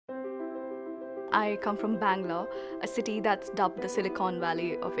I come from Bangalore, a city that's dubbed the Silicon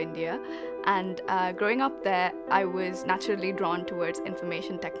Valley of India. And growing up there, I was naturally drawn towards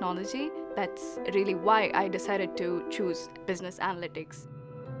information technology. That's really why I decided to choose business analytics.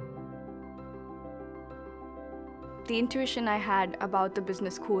 The intuition I had about the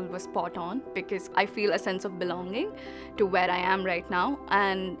business school was spot on because I feel a sense of belonging to where I am right now.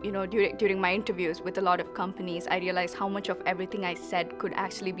 And during my interviews with a lot of companies, I realized how much of everything I said could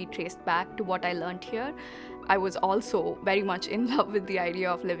actually be traced back to what I learned here. I was also very much in love with the idea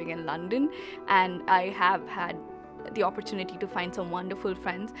of living in London, and I have had the opportunity to find some wonderful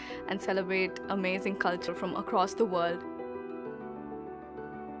friends and celebrate amazing culture from across the world.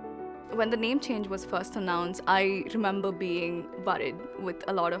 When the name change was first announced, I remember being worried with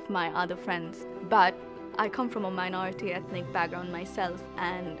a lot of my other friends. But I come from a minority ethnic background myself,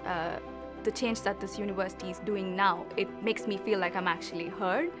 and the change that this university is doing now, it makes me feel like I'm actually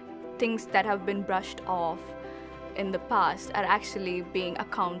heard. Things that have been brushed off in the past are actually being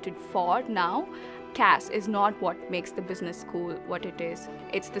accounted for now. Caste is not what makes the business school what it is.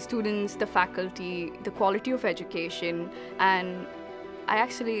 It's the students, the faculty, the quality of education, and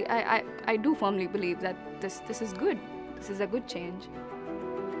I do firmly believe that this is good. This is a good change.